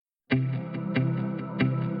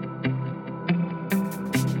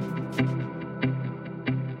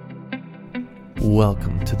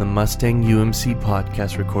Welcome to the Mustang UMC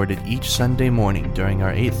podcast, recorded each Sunday morning during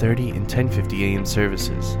our 8:30 and 10:50 a.m.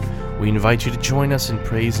 services. We invite you to join us in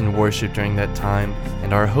praise and worship during that time,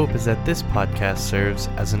 and our hope is that this podcast serves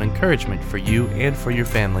as an encouragement for you and for your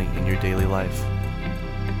family in your daily life.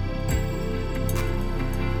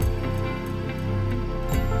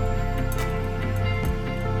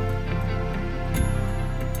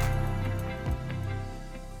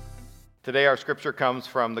 Today our scripture comes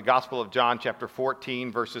from the Gospel of John chapter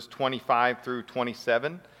 14, verses 25 through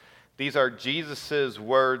 27. These are Jesus'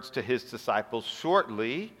 words to his disciples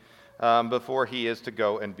shortly before he is to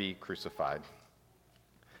go and be crucified.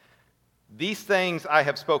 "These things I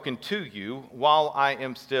have spoken to you while I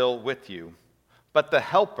am still with you. But the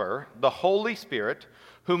Helper, the Holy Spirit,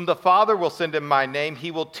 whom the Father will send in my name,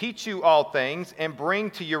 he will teach you all things and bring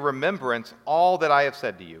to your remembrance all that I have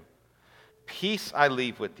said to you. Peace I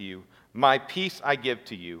leave with you. My peace I give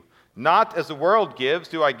to you. Not as the world gives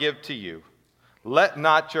do I give to you. Let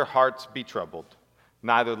not your hearts be troubled,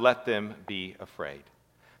 neither let them be afraid."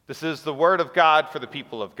 This is the word of God for the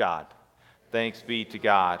people of God. Thanks be to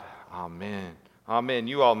God. Amen. Amen.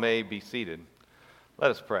 You all may be seated.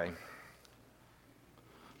 Let us pray.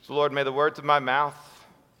 So Lord, may the words of my mouth,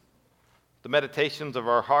 the meditations of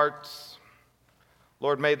our hearts,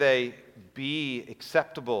 Lord, may they be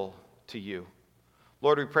acceptable to you.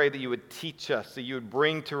 Lord, we pray that you would teach us, that you would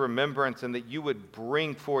bring to remembrance, and that you would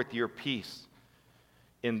bring forth your peace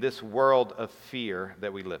in this world of fear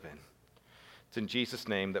that we live in. It's in Jesus'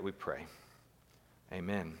 name that we pray.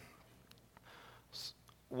 Amen.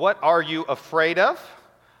 What are you afraid of?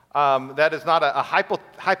 That is not a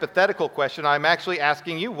hypothetical question. I'm actually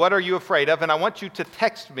asking you, what are you afraid of? And I want you to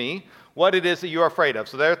text me what it is that you're afraid of.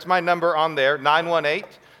 So there's my number on there,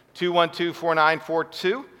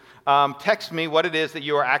 918-212-4942. Text me what it is that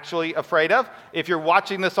you are actually afraid of. If you're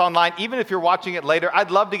watching this online, even if you're watching it later,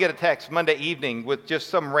 I'd love to get a text Monday evening with just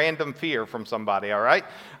some random fear from somebody, all right?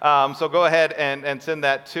 So go ahead and send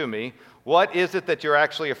that to me. What is it that you're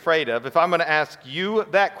actually afraid of? If I'm going to ask you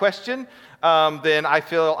that question, then I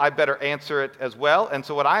feel I better answer it as well. And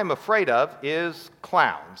so what I am afraid of is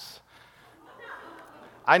clowns.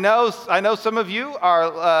 I know some of you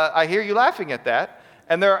are, I hear you laughing at that.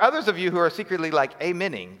 And there are others of you who are secretly like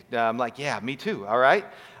amening, like, yeah, me too, all right?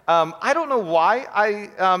 I don't know why I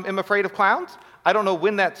am afraid of clowns. I don't know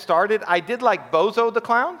when that started. I did like Bozo the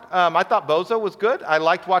Clown. I thought Bozo was good. I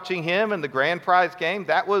liked watching him in the grand prize game.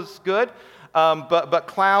 That was good. But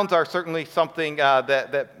clowns are certainly something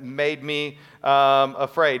that made me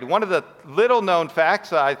afraid. One of the little known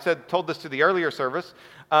facts, I told this to the earlier service,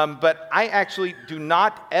 but I actually do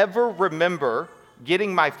not ever remember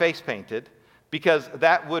getting my face painted, because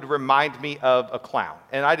that would remind me of a clown.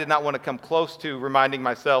 And I did not want to come close to reminding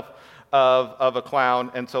myself of a clown,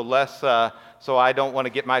 and so I don't want to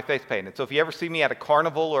get my face painted. So if you ever see me at a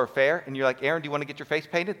carnival or a fair, and you're like, Aaron, do you want to get your face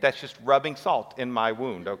painted? That's just rubbing salt in my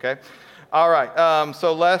wound, okay? All right,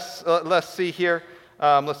 so let's see here.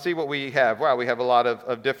 Let's see what we have. Wow, we have a lot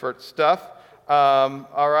of different stuff.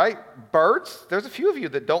 All right, birds. There's a few of you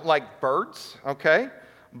that don't like birds, okay?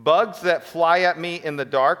 Bugs that fly at me in the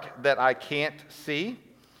dark that I can't see.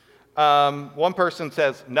 One person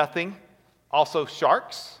says nothing. Also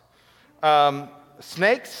sharks.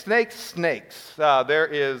 Snakes. There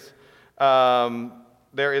is a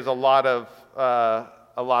lot of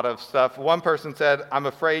stuff. One person said, "I'm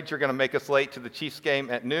afraid you're going to make us late to the Chiefs game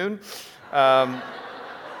at noon."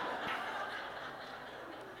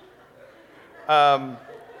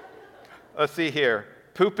 Let's see here.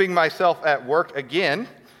 Pooping myself at work again.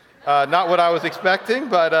 Not what I was expecting,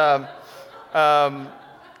 but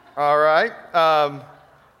all right.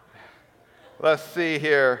 Let's see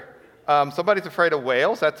here. Somebody's afraid of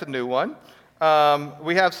whales. That's a new one.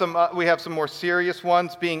 We have some more serious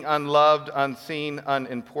ones: being unloved, unseen,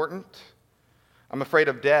 unimportant. I'm afraid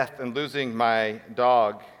of death and losing my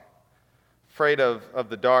dog. Afraid of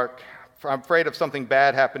the dark. I'm afraid of something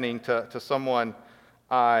bad happening to someone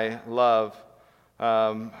I love.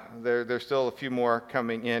 There's still a few more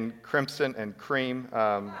coming in. Crimson and cream.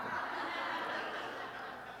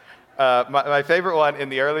 My favorite one in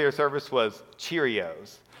the earlier service was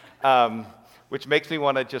Cheerios, which makes me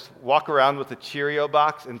want to just walk around with a Cheerio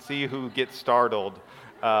box and see who gets startled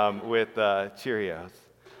with Cheerios.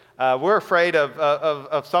 We're afraid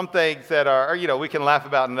of some things that are, we can laugh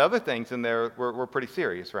about, and other things in there we're pretty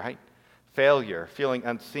serious, right? Failure, feeling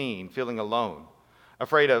unseen, feeling alone.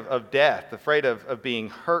 Afraid of death, afraid of being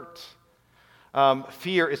hurt.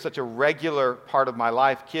 Fear is such a regular part of my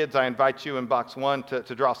life. Kids, I invite you in box 1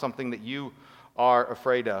 to draw something that you are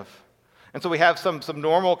afraid of. And so we have some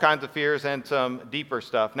normal kinds of fears and some deeper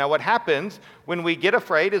stuff. Now, what happens when we get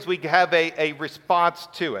afraid is we have a response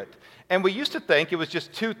to it. And we used to think it was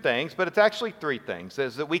just two things, but it's actually three things.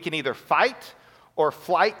 Is that we can either fight or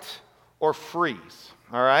flight or freeze,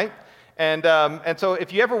 all right? And so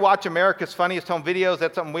if you ever watch America's Funniest Home Videos,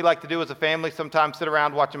 that's something we like to do as a family, sometimes sit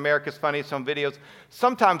around, watch America's Funniest Home Videos.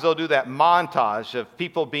 Sometimes they'll do that montage of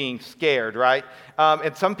people being scared, right?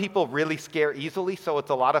 And some people really scare easily, so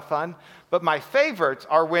it's a lot of fun. But my favorites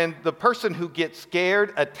are when the person who gets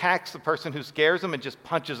scared attacks the person who scares them and just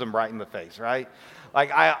punches them right in the face, right?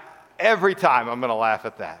 Like every time I'm going to laugh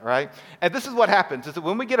at that, right? And this is what happens, is that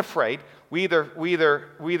when we get afraid, we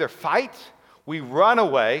either fight, we run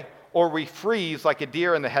away, or we freeze like a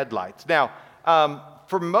deer in the headlights. Now,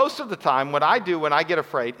 for most of the time, what I do when I get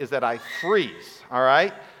afraid is that I freeze, all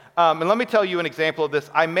right? And let me tell you an example of this.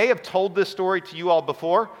 I may have told this story to you all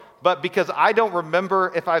before, but because I don't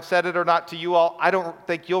remember if I've said it or not to you all, I don't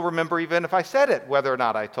think you'll remember even if I said it, whether or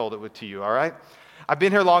not I told it to you, all right? I've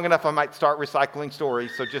been here long enough, I might start recycling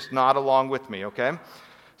stories, so just nod along with me, okay?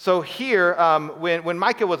 So here, when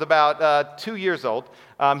Micah was about 2 years old,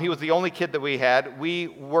 he was the only kid that we had. We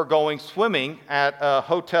were going swimming at a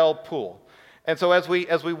hotel pool. And so as we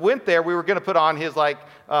went there, we were going to put on his life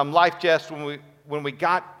vest when we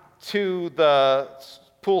got to the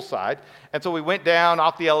poolside. And so we went down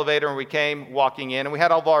off the elevator and we came walking in. And we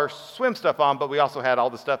had all of our swim stuff on, but we also had all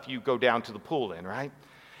the stuff you go down to the pool in, right?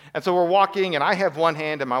 And so we're walking, and I have one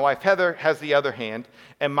hand, and my wife Heather has the other hand,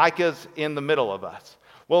 and Micah's in the middle of us.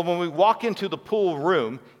 Well, when we walk into the pool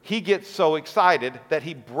room, he gets so excited that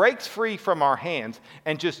he breaks free from our hands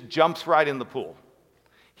and just jumps right in the pool.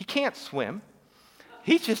 He can't swim.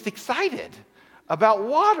 He's just excited about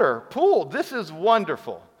water, pool. This is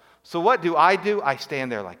wonderful. So what do? I stand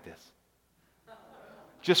there like this.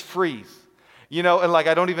 Just freeze. And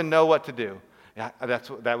I don't even know what to do. Yeah,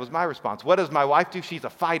 that was my response. What does my wife do? She's a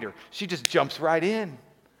fighter. She just jumps right in.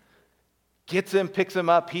 Gets him, picks him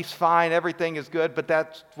up, he's fine, everything is good, but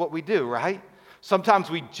that's what we do, right? Sometimes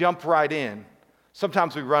we jump right in.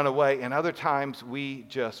 Sometimes we run away, and other times we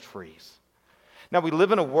just freeze. Now, we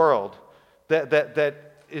live in a world that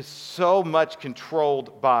is so much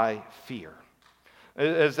controlled by fear.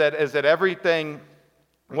 Is that everything,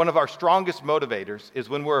 one of our strongest motivators is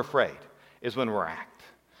when we're afraid, is when we're act.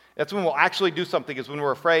 That's when we'll actually do something, is when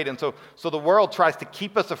we're afraid. And so the world tries to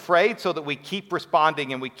keep us afraid so that we keep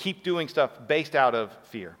responding and we keep doing stuff based out of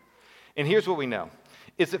fear. And here's what we know,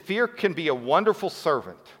 is that fear can be a wonderful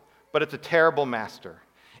servant, but it's a terrible master.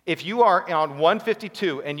 If you are on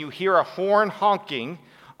 152 and you hear a horn honking,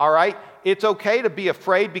 all right, it's okay to be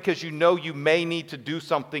afraid because you know you may need to do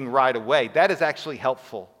something right away. That is actually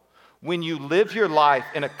helpful. When you live your life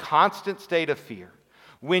in a constant state of fear,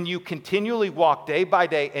 when you continually walk day by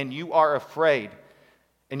day and you are afraid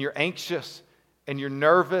and you're anxious and you're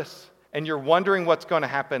nervous and you're wondering what's going to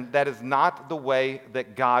happen, that is not the way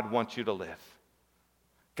that God wants you to live.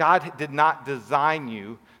 God did not design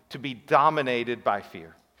you to be dominated by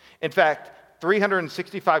fear. In fact,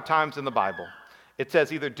 365 times in the Bible, it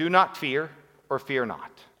says either do not fear or fear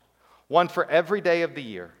not. One for every day of the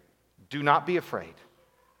year. Do not be afraid.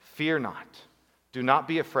 Fear not. Do not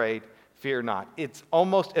be afraid. Fear not. It's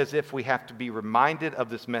almost as if we have to be reminded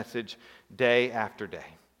of this message day after day.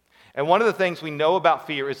 And one of the things we know about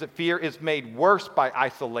fear is that fear is made worse by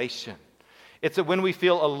isolation. It's that when we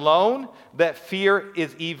feel alone, that fear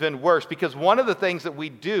is even worse. Because one of the things that we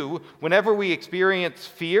do whenever we experience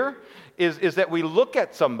fear is that we look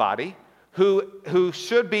at somebody who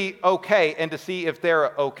should be okay and to see if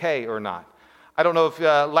they're okay or not. I don't know if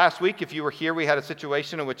last week, if you were here, we had a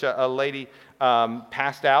situation in which a lady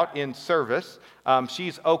passed out in service.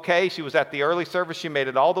 She's okay. She was at the early service. She made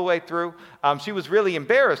it all the way through. She was really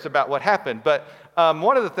embarrassed about what happened. But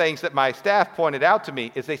one of the things that my staff pointed out to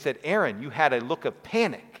me is they said, Aaron, you had a look of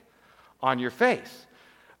panic on your face.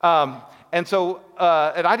 And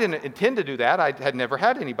I didn't intend to do that. I had never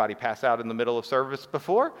had anybody pass out in the middle of service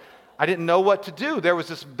before. I didn't know what to do. There was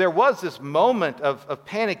this moment of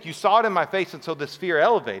panic. You saw it in my face, and so this fear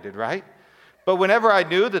elevated, right? But whenever I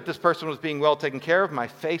knew that this person was being well taken care of, my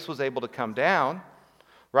face was able to come down,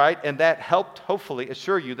 right? And that helped hopefully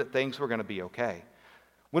assure you that things were going to be okay.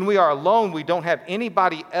 When we are alone, we don't have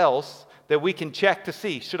anybody else that we can check to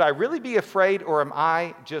see, should I really be afraid or am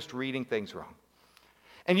I just reading things wrong?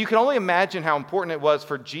 And you can only imagine how important it was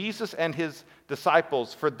for Jesus and his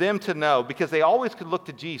disciples, for them to know, because they always could look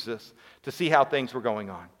to Jesus to see how things were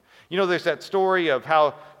going on. You know, there's that story of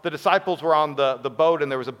how the disciples were on the boat and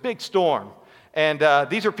there was a big storm. And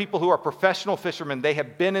these are people who are professional fishermen. They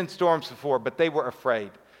have been in storms before, but they were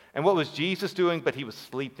afraid. And what was Jesus doing? But he was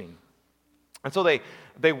sleeping. And so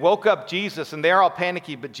they woke up Jesus, and they're all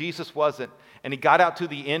panicky, but Jesus wasn't. And he got out to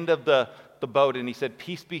the end of the boat, and he said,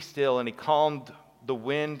 "Peace, be still." And he calmed the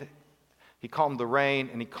wind, he calmed the rain,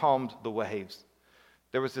 and he calmed the waves.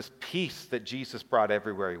 There was this peace that Jesus brought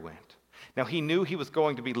everywhere he went. Now, he knew he was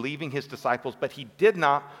going to be leaving his disciples, but he did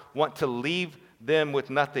not want to leave them with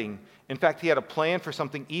nothing. In fact, he had a plan for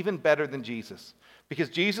something even better than Jesus, because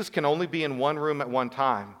Jesus can only be in one room at one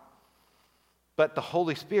time. But the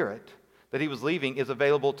Holy Spirit that he was leaving is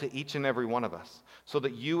available to each and every one of us, so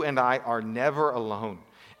that you and I are never alone,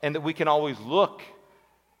 and that we can always look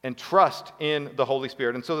and trust in the Holy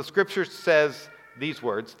Spirit. And so the scripture says these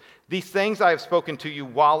words, "These things I have spoken to you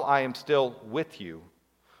while I am still with you.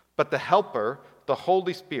 But the Helper, the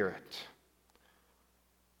Holy Spirit,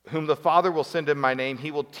 whom the Father will send in my name,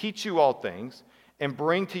 he will teach you all things and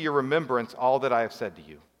bring to your remembrance all that I have said to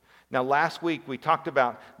you." Now, last week we talked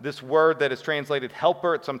about this word that is translated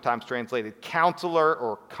helper. It's sometimes translated counselor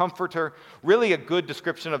or comforter. Really, a good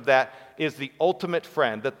description of that is the ultimate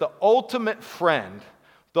friend, that the ultimate friend,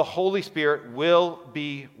 the Holy Spirit, will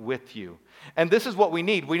be with you. And this is what we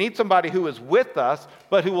need. We need somebody who is with us,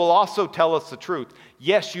 but who will also tell us the truth.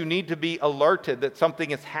 Yes, you need to be alerted that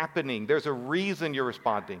something is happening. There's a reason you're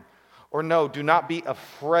responding. Or no, do not be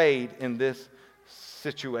afraid in this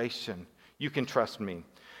situation. You can trust me.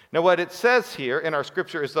 Now, what it says here in our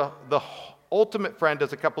scripture is the ultimate friend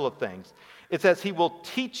does a couple of things. It says he will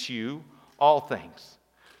teach you all things.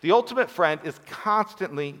 The ultimate friend is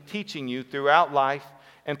constantly teaching you throughout life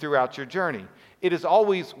and throughout your journey. It is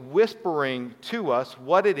always whispering to us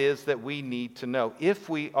what it is that we need to know if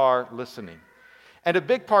we are listening. And a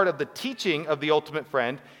big part of the teaching of the ultimate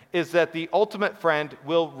friend is that the ultimate friend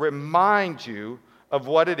will remind you of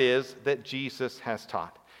what it is that Jesus has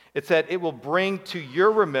taught. It said, "It will bring to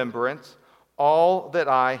your remembrance all that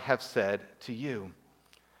I have said to you."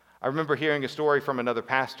 I remember hearing a story from another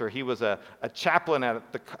pastor. He was a chaplain at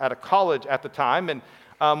a college at the time, and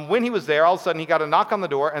when he was there, all of a sudden he got a knock on the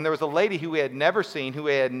door, and there was a lady who he had never seen, who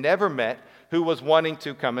he had never met, who was wanting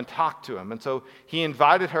to come and talk to him. And so he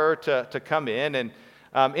invited her to come in,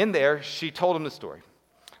 and in there she told him the story,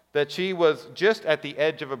 that she was just at the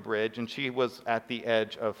edge of a bridge, and she was at the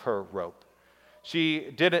edge of her rope. She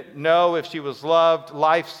didn't know if she was loved.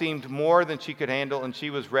 Life seemed more than she could handle, and she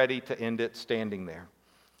was ready to end it standing there.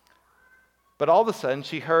 But all of a sudden,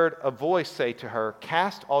 she heard a voice say to her,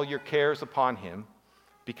 "Cast all your cares upon him,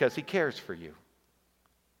 because he cares for you."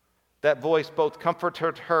 That voice both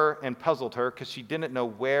comforted her and puzzled her, because she didn't know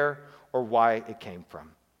where or why it came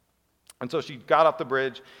from. And so she got off the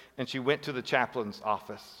bridge, and she went to the chaplain's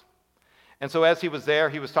office. And so as he was there,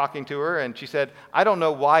 he was talking to her, and she said, "I don't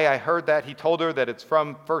know why I heard that." He told her that it's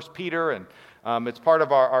from 1 Peter, and it's part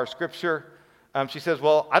of our scripture. She says,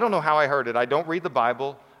 "Well, I don't know how I heard it. I don't read the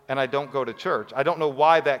Bible, and I don't go to church. I don't know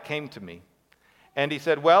why that came to me." And he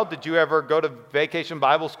said, "Well, did you ever go to vacation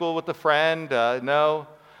Bible school with a friend?" No.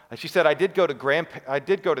 And she said, I did go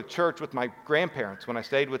to church with my grandparents when I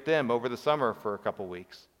stayed with them over the summer for a couple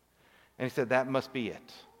weeks." And he said, "That must be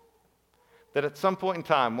it. That at some point in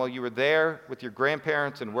time, while you were there with your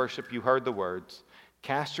grandparents in worship, you heard the words,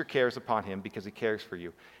 'Cast your cares upon him because he cares for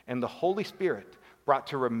you.' And the Holy Spirit brought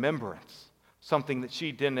to remembrance something that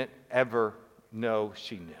she didn't ever know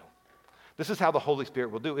she knew." This is how the Holy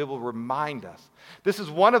Spirit will do. It will remind us. This is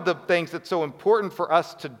one of the things that's so important for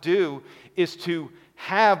us to do, is to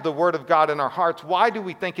have the Word of God in our hearts. Why do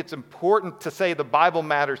we think it's important to say the Bible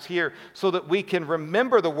matters here? So that we can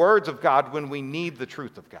remember the words of God when we need the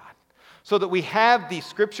truth of God. So that we have these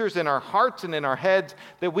scriptures in our hearts and in our heads,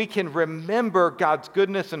 that we can remember God's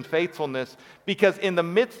goodness and faithfulness. Because in the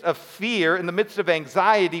midst of fear, in the midst of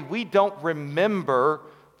anxiety, we don't remember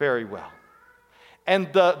very well.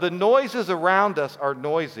 And the noises around us are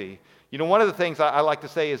noisy. You know, one of the things I like to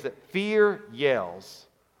say is that fear yells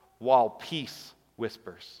while peace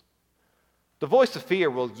whispers. The voice of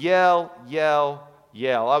fear will yell, yell,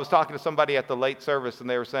 yell. I was talking to somebody at the late service, and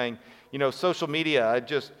they were saying, you know, social media, I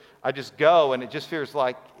just go, and it just feels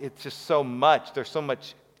like it's just so much. There's so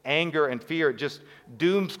much anger and fear. Just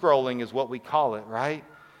doom scrolling is what we call it, right?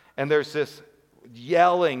 And there's this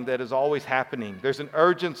yelling that is always happening. There's an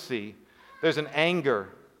urgency. There's an anger.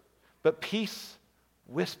 But peace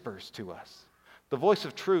whispers to us. The voice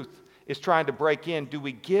of truth is trying to break in. Do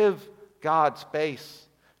we give God space?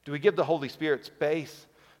 Do we give the Holy Spirit space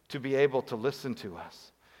to be able to listen to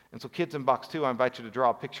us? And so kids in box 2, I invite you to draw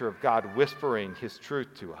a picture of God whispering his truth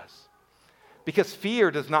to us. Because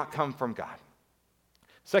fear does not come from God.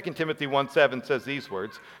 2 Timothy 1:7 says these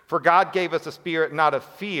words, "For God gave us a spirit not of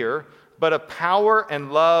fear, but of power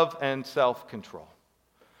and love and self-control."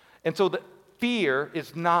 And so the fear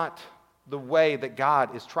is not the way that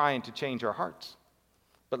God is trying to change our hearts.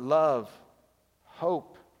 But love,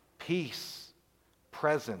 hope, peace,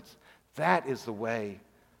 presence, that is the way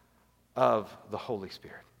of the Holy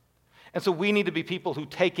Spirit. And so we need to be people who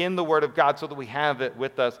take in the Word of God so that we have it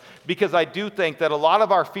with us. Because I do think that a lot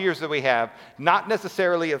of our fears that we have, not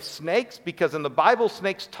necessarily of snakes, because in the Bible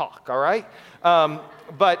snakes talk, all right?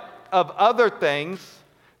 But of other things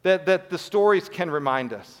that the stories can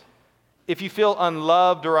remind us. If you feel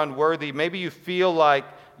unloved or unworthy, maybe you feel like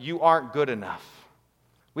you aren't good enough.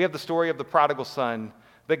 We have the story of the prodigal son,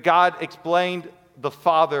 that God explained the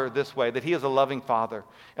father this way, that he is a loving father,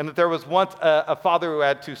 and that there was once a father who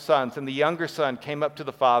had two sons, and the younger son came up to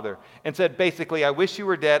the father and said, basically, I wish you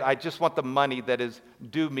were dead, I just want the money that is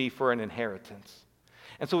due me for an inheritance.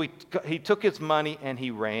 And so he took his money and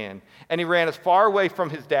he ran as far away from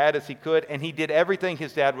his dad as he could, and he did everything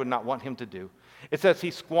his dad would not want him to do. It says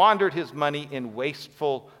he squandered his money in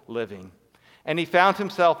wasteful living. And he found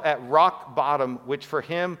himself at rock bottom, which for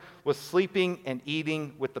him was sleeping and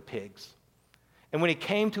eating with the pigs. And when he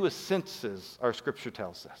came to his senses, our scripture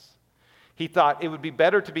tells us, he thought, it would be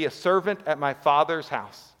better to be a servant at my father's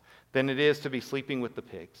house than it is to be sleeping with the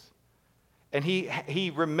pigs. And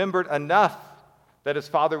he remembered enough that his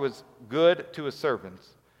father was good to his servants.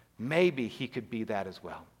 Maybe he could be that as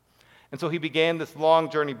well. And so he began this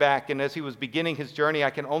long journey back, and as he was beginning his journey, I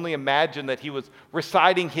can only imagine that he was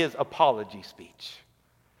reciting his apology speech.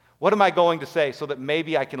 What am I going to say so that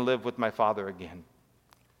maybe I can live with my father again?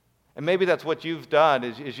 And maybe that's what you've done,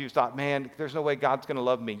 is you've thought, man, there's no way God's going to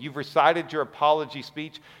love me. You've recited your apology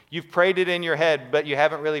speech. You've prayed it in your head, but you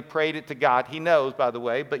haven't really prayed it to God. He knows, by the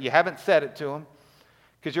way, but you haven't said it to him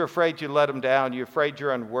because you're afraid you let him down. You're afraid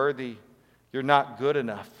you're unworthy. You're not good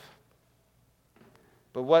enough.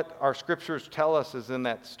 But what our scriptures tell us is in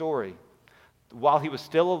that story, while he was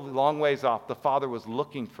still a long ways off, the father was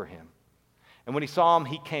looking for him. And when he saw him,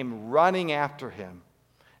 he came running after him,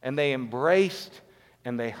 and they embraced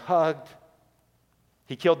and they hugged.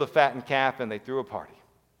 He killed the fattened calf, and they threw a party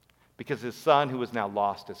because his son, who was now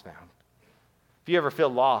lost, is found. If you ever feel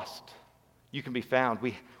lost, you can be found.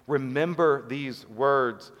 We remember these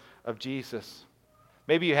words of Jesus.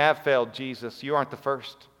 Maybe you have failed Jesus. You aren't the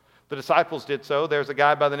first. The disciples did so. There's a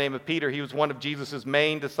guy by the name of Peter. He was one of Jesus'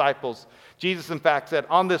 main disciples. Jesus, in fact, said,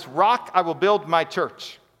 on this rock I will build my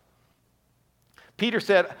church. Peter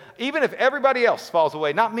said, even if everybody else falls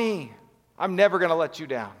away, not me, I'm never going to let you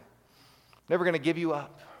down. Never going to give you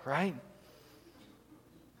up, right?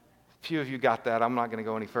 A few of you got that. I'm not going to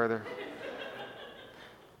go any further.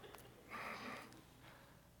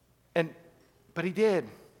 But he did.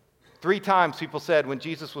 3 times people said when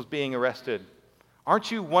Jesus was being arrested, aren't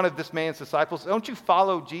you one of this man's disciples? Don't you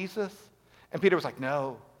follow Jesus? And Peter was like,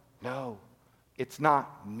 no, it's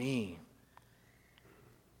not me.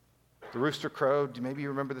 The rooster crowed. Maybe you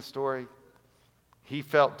remember the story. He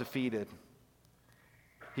felt defeated.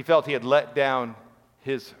 He felt he had let down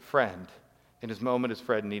his friend in his moment his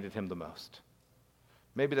friend needed him the most.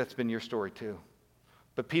 Maybe that's been your story too.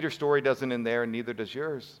 But Peter's story doesn't end there, and neither does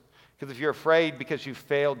yours. Because if you're afraid because you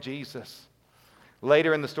failed Jesus,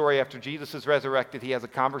 later in the story, after Jesus is resurrected, he has a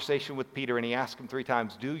conversation with Peter, and he asks him 3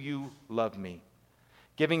 times, do you love me?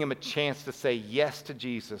 Giving him a chance to say yes to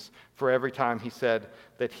Jesus for every time he said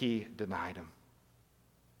that he denied him.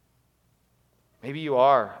 Maybe you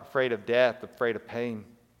are afraid of death, afraid of pain.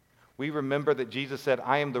 We remember that Jesus said,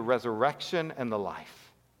 I am the resurrection and the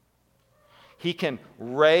life. He can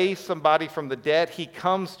raise somebody from the dead. He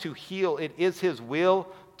comes to heal. It is his will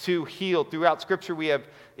to heal. Throughout Scripture, we have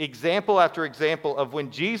example after example of when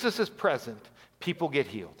Jesus is present, people get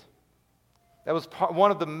healed. That was one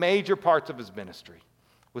of the major parts of his ministry,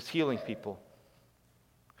 was healing people.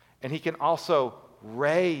 And he can also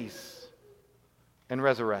raise and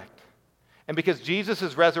resurrect. And because Jesus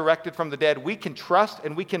is resurrected from the dead, we can trust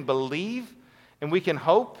and we can believe and we can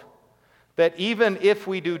hope that even if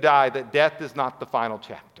we do die, that death is not the final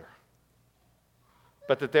chapter,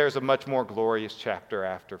 but that there's a much more glorious chapter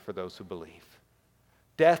after for those who believe.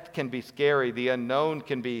 Death can be scary. The unknown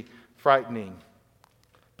can be frightening.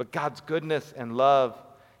 But God's goodness and love,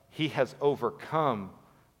 he has overcome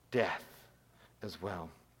death as well.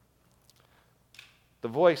 The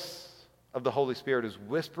voice of the Holy Spirit is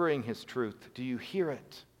whispering his truth. Do you hear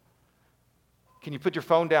it? Can you put your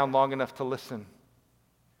phone down long enough to listen?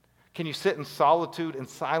 Can you sit in solitude and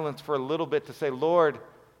silence for a little bit to say, Lord,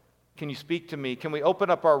 can you speak to me? Can we open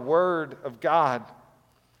up our word of God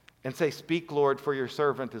and say, speak, Lord, for your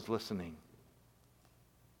servant is listening?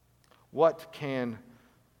 What can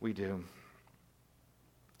we do?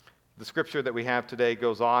 The scripture that we have today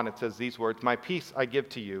goes on. It says these words, my peace I give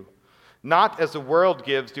to you. Not as the world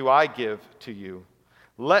gives do I give to you.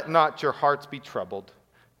 Let not your hearts be troubled,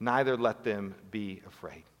 neither let them be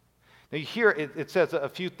afraid. Now you hear it says a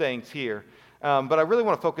few things here, but I really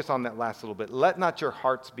want to focus on that last little bit. Let not your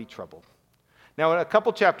hearts be troubled. Now, a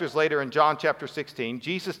couple chapters later, in John chapter 16,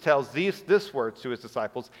 Jesus tells this words to his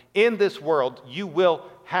disciples: in this world you will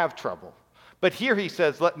have trouble. But here he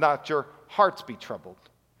says, let not your hearts be troubled.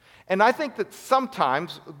 And I think that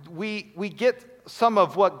sometimes we get some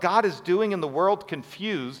of what God is doing in the world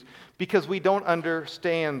confused because we don't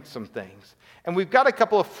understand some things. And we've got a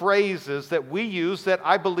couple of phrases that we use that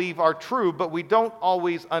I believe are true, but we don't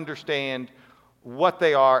always understand what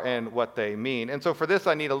they are and what they mean. And so for this,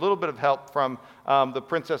 I need a little bit of help from The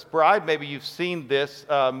Princess Bride. Maybe you've seen this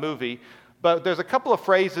movie, but there's a couple of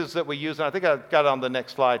phrases that we use, and I think I've got it on the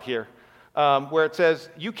next slide here, where it says,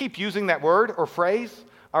 you keep using that word or phrase,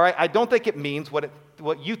 all right, I don't think it means what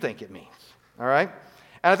you think it means, all right?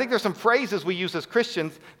 And I think there's some phrases we use as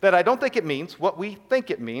Christians that I don't think it means what we think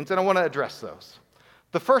it means, and I want to address those.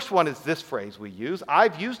 The first one is this phrase we use.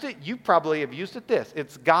 I've used it. You probably have used it this.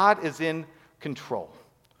 It's God is in control.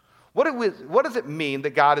 What does it mean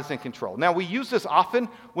that God is in control? Now, we use this often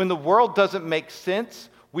when the world doesn't make sense.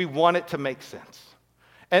 We want it to make sense.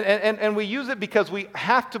 And we use it because we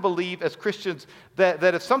have to believe as Christians that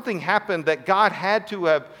if something happened that God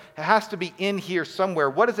has to be in here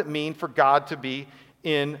somewhere. What does it mean for God to be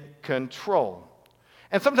in control?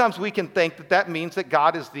 And sometimes we can think that means that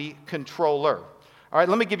God is the controller. All right,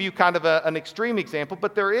 let me give you kind of an extreme example,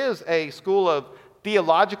 but there is a school of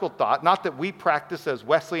theological thought, not that we practice as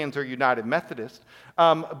Wesleyans or United Methodists,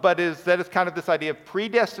 but that is kind of this idea of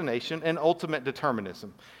predestination and ultimate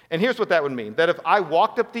determinism. And here's what that would mean: that if I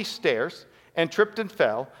walked up these stairs and tripped and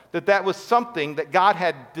fell, that was something that God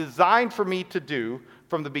had designed for me to do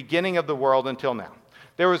from the beginning of the world until now.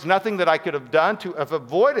 There was nothing that I could have done to have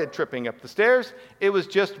avoided tripping up the stairs. It was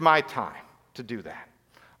just my time to do that.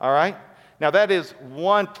 All right? Now that is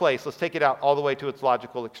one place. Let's take it out all the way to its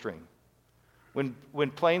logical extreme.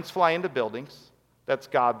 When planes fly into buildings, that's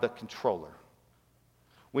God the controller.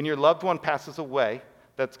 When your loved one passes away,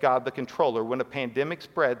 that's God the controller. When a pandemic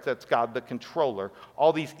spreads, that's God the controller.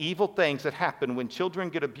 All these evil things that happen when children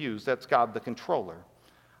get abused, that's God the controller.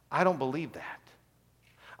 I don't believe that.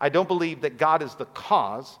 I don't believe that God is the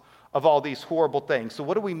cause of all these horrible things. So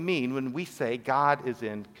what do we mean when we say God is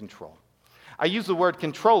in control? I use the word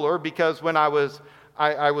controller because when I was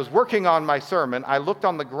working on my sermon, I looked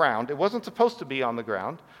on the ground. It wasn't supposed to be on the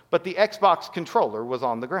ground, but the Xbox controller was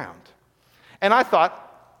on the ground. And I thought,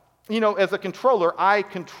 as a controller, I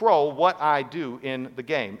control what I do in the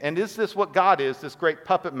game. And is this what God is, this great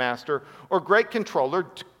puppet master or great controller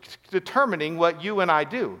determining what you and I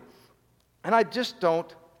do? And I just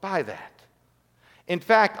don't buy that. In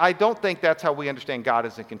fact, I don't think that's how we understand God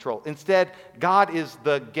is in control. Instead, God is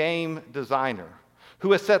the game designer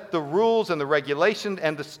who has set the rules and the regulation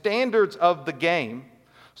and the standards of the game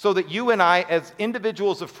so that you and I, as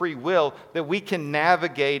individuals of free will, that we can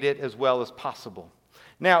navigate it as well as possible.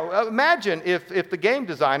 Now, imagine if the game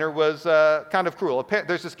designer was kind of cruel.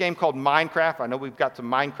 There's this game called Minecraft. I know we've got some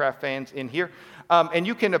Minecraft fans in here. And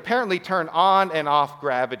you can apparently turn on and off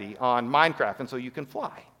gravity on Minecraft, and so you can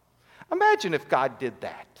fly. Imagine if God did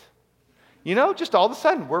that. Just all of a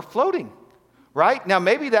sudden, we're floating. Right? Now,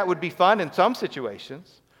 maybe that would be fun in some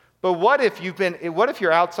situations, but what if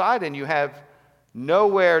you're outside and you have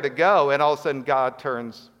nowhere to go and all of a sudden God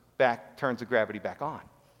turns the gravity back on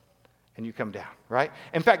and you come down, right?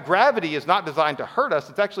 In fact, gravity is not designed to hurt us.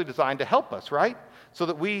 It's actually designed to help us, right? So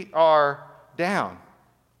that we are down.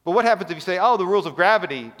 But what happens if you say, the rules of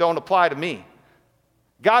gravity don't apply to me?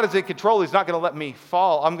 God is in control. He's not going to let me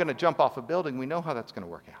fall. I'm going to jump off a building. We know how that's going to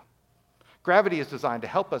work out. Gravity is designed to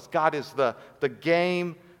help us. God is the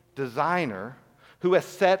game designer who has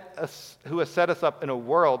set us up in a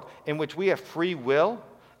world in which we have free will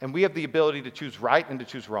and we have the ability to choose right and to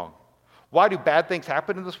choose wrong. Why do bad things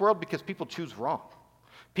happen in this world? Because people choose wrong.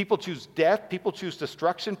 People choose death. People choose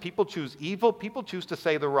destruction. People choose evil. People choose to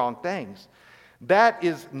say the wrong things. That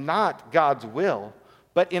is not God's will.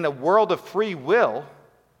 But in a world of free will,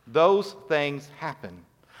 those things happen.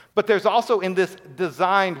 But there's also, in this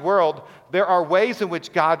designed world, there are ways in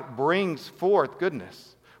which God brings forth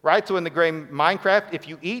goodness, right? So in the game Minecraft, if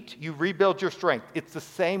you eat, you rebuild your strength. It's the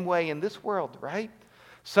same way in this world, right?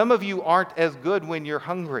 Some of you aren't as good when you're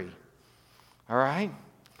hungry, all right?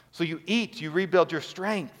 So you eat, you rebuild your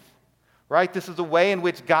strength, right? This is the way in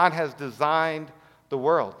which God has designed the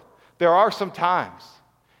world. There are some times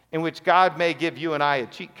in which God may give you and I a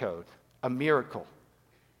cheat code, a miracle.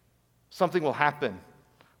 Something will happen.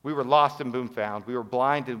 We were lost and boom found. We were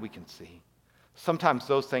blind and we can see. Sometimes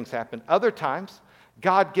those things happen. Other times,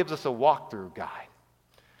 God gives us a walkthrough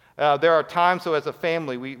guide. There are times, so as a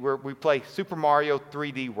family, we play Super Mario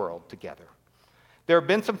 3D World together. There have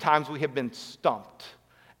been some times we have been stumped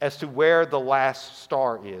as to where the last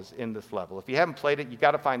star is in this level. If you haven't played it, you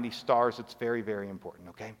got to find these stars. It's very, very important,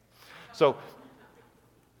 okay? So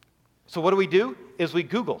what do? Is we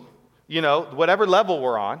Google, whatever level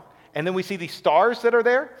we're on, and then we see these stars that are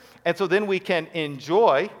there, and so then we can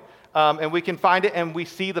enjoy, and we can find it, and we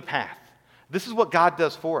see the path. This is what God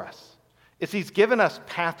does for us. He's given us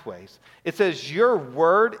pathways. It says, your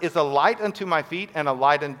word is a light unto my feet and a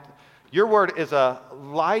light your word is a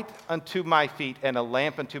light unto my feet and a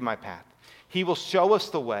lamp unto my path. He will show us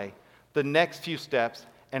the way, the next few steps,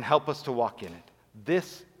 and help us to walk in it.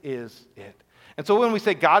 This is it. And so when we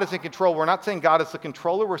say God is in control, we're not saying God is the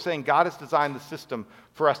controller. We're saying God has designed the system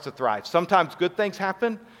for us to thrive. Sometimes good things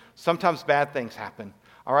happen. Sometimes bad things happen.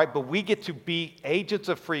 All right, but we get to be agents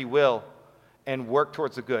of free will and work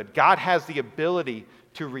towards the good. God has the ability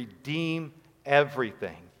to redeem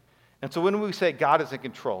everything. And so when we say God is in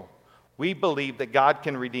control, we believe that God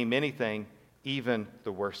can redeem anything, even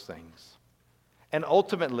the worst things. And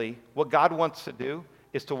ultimately, what God wants to do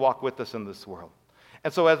is to walk with us in this world.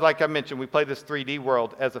 And so, like I mentioned, we play this 3D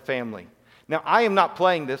world as a family. Now, I am not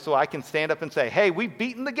playing this so I can stand up and say, hey, we've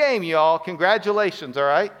beaten the game, y'all. Congratulations, all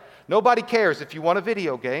right? Nobody cares if you won a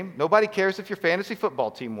video game. Nobody cares if your fantasy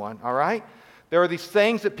football team won, all right? There are these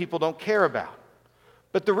things that people don't care about.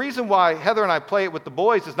 But the reason why Heather and I play it with the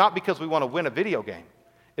boys is not because we want to win a video game.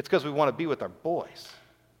 It's because we want to be with our boys.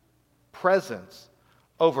 Presence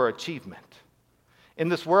over achievement. In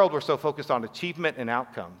this world, we're so focused on achievement and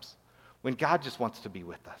outcomes when God just wants to be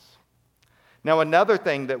with us. Now, another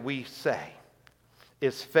thing that we say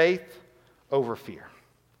is faith over fear.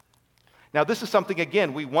 Now, this is something,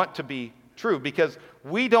 again, we want to be true because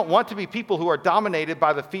we don't want to be people who are dominated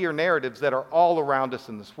by the fear narratives that are all around us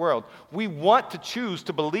in this world. We want to choose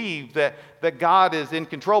to believe that God is in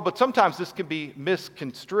control, but sometimes this can be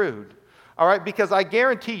misconstrued. All right, because I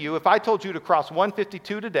guarantee you, if I told you to cross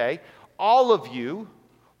 152 today, all of you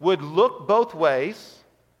would look both ways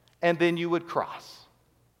and then you would cross.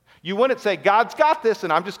 You wouldn't say, God's got this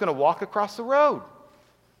and I'm just going to walk across the road.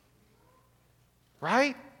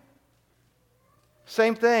 Right?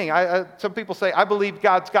 Same thing. Some people say, I believe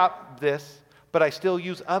God's got this, but I still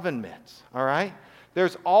use oven mitts, all right?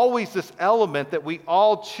 There's always this element that we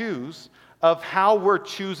all choose of how we're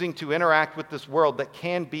choosing to interact with this world that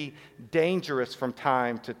can be dangerous from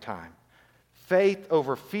time to time. Faith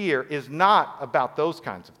over fear is not about those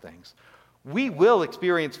kinds of things. We will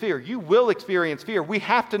experience fear. You will experience fear. We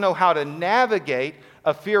have to know how to navigate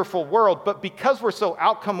a fearful world, but because we're so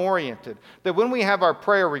outcome-oriented, that when we have our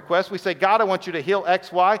prayer request, we say, God, I want you to heal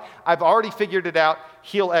X, Y. I've already figured it out,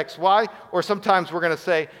 heal X, Y. Or sometimes we're going to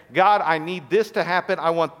say, God, I need this to happen. I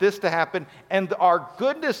want this to happen. And our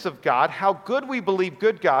goodness of God, how good we believe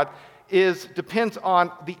good God is, depends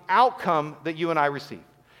on the outcome that you and I receive.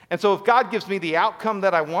 And so if God gives me the outcome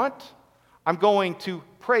that I want, I'm going to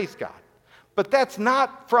praise God. But that's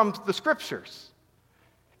not from the scriptures.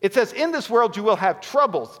 It says, in this world you will have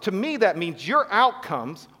troubles. To me, that means your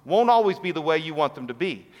outcomes won't always be the way you want them to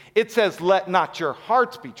be. It says, let not your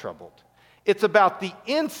hearts be troubled. It's about the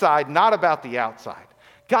inside, not about the outside.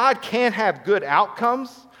 God can have good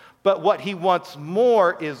outcomes, but what he wants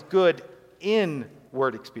more is good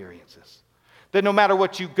inward experiences. That no matter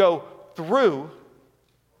what you go through,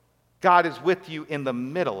 God is with you in the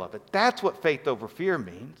middle of it. That's what faith over fear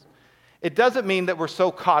means. It doesn't mean that we're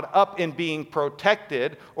so caught up in being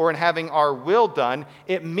protected or in having our will done.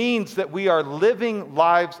 It means that we are living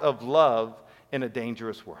lives of love in a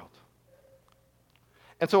dangerous world.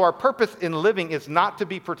 And so our purpose in living is not to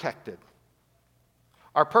be protected.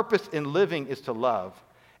 Our purpose in living is to love.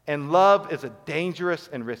 And love is a dangerous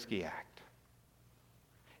and risky act.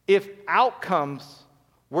 If outcomes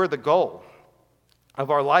were the goal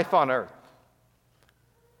of our life on earth,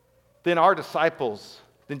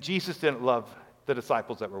 then Jesus didn't love the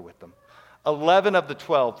disciples that were with them. 11 of the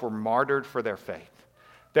 12 were martyred for their faith.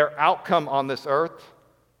 Their outcome on this earth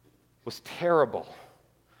was terrible.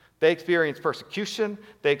 They experienced persecution,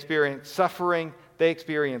 they experienced suffering, they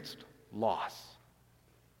experienced loss.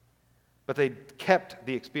 But they kept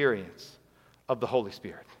the experience of the Holy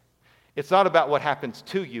Spirit. It's not about what happens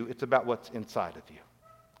to you, it's about what's inside of you.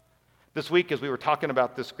 This week, as we were talking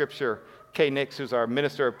about this scripture, Kay Nix, who's our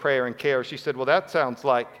minister of prayer and care, she said, well, that sounds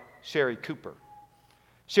like Sherry Cooper.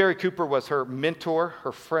 Sherry Cooper was her mentor,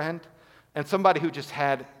 her friend, and somebody who just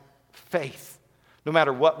had faith no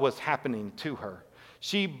matter what was happening to her.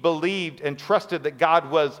 She believed and trusted that God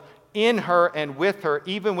was in her and with her,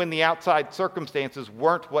 even when the outside circumstances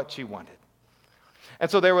weren't what she wanted. And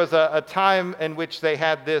so there was a time in which they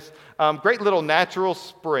had this great little natural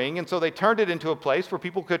spring, and so they turned it into a place where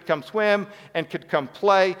people could come swim and could come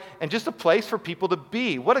play, and just a place for people to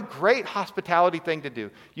be. What a great hospitality thing to do.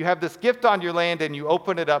 You have this gift on your land, and you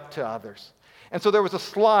open it up to others. And so there was a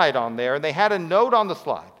slide on there, and they had a note on the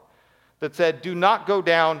slide that said, do not go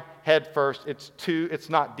down head first. It's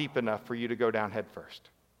not deep enough for you to go down head first.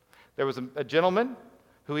 There was a gentleman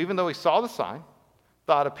who, even though he saw the sign,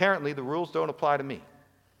 thought apparently the rules don't apply to me.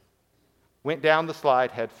 Went down the slide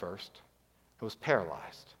head first and was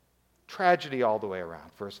paralyzed. Tragedy all the way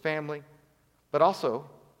around for his family, but also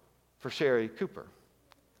for Sherry Cooper.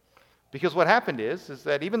 Because what happened is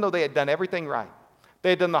that even though they had done everything right, they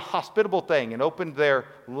had done the hospitable thing and opened their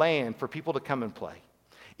land for people to come and play.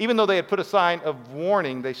 Even though they had put a sign of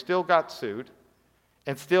warning, they still got sued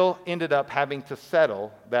and still ended up having to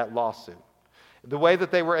settle that lawsuit. The way that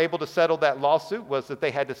they were able to settle that lawsuit was that they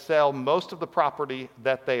had to sell most of the property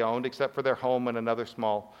that they owned, except for their home and another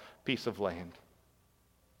small piece of land.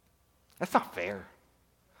 That's not fair.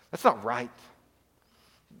 That's not right.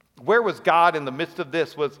 Where was God in the midst of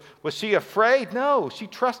this? Was she afraid? No, she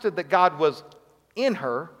trusted that God was in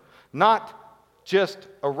her, not just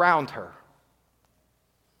around her.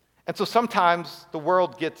 And so sometimes the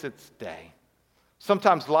world gets its day.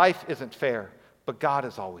 Sometimes life isn't fair, but God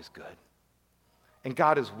is always good. And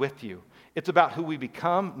God is with you. It's about who we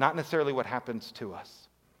become, not necessarily what happens to us.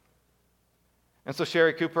 And so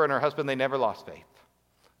Sherry Cooper and her husband, they never lost faith.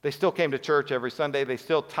 They still came to church every Sunday. They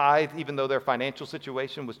still tithed, even though their financial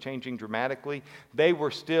situation was changing dramatically. They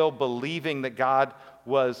were still believing that God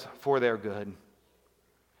was for their good.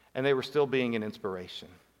 And they were still being an inspiration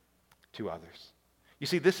to others. You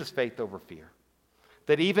see, this is faith over fear.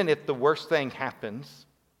 That even if the worst thing happens,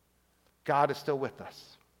 God is still with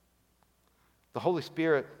us. The Holy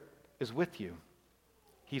Spirit is with you.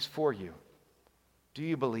 He's for you. Do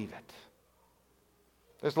you believe it?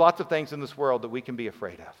 There's lots of things in this world that we can be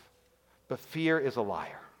afraid of, but fear is a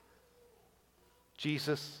liar.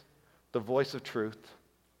 Jesus, the voice of truth,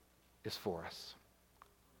 is for us.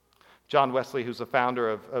 John Wesley, who's the founder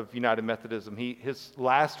of United Methodism, his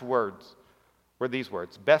last words were these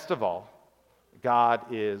words: best of all, God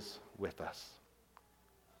is with us.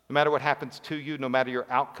 No matter what happens to you, no matter your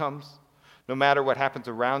outcomes, no matter what happens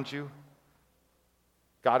around you,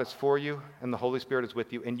 God is for you and the Holy Spirit is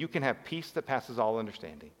with you, and you can have peace that passes all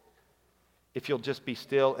understanding if you'll just be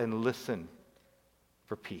still and listen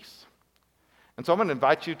for peace. And so I'm going to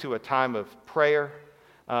invite you to a time of prayer,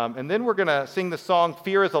 and then we're going to sing the song,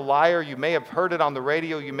 Fear is a Liar. You may have heard it on the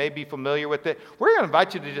radio. You may be familiar with it. We're going to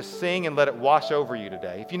invite you to just sing and let it wash over you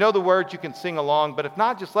today. If you know the words, you can sing along, but if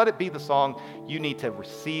not, just let it be the song you need to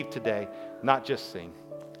receive today, not just sing.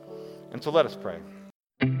 And so let us pray.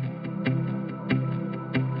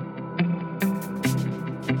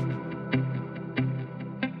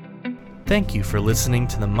 Thank you for listening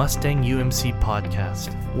to the Mustang UMC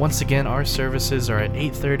podcast. Once again, our services are at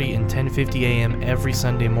 8:30 and 10:50 a.m. every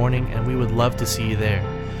Sunday morning, and we would love to see you there.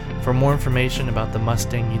 For more information about the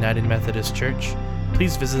Mustang United Methodist Church,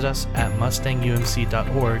 please visit us at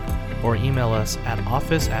mustangumc.org or email us at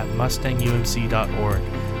office@mustangumc.org.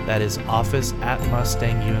 That is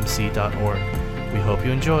office@mustangumc.org. We hope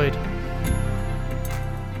you enjoyed.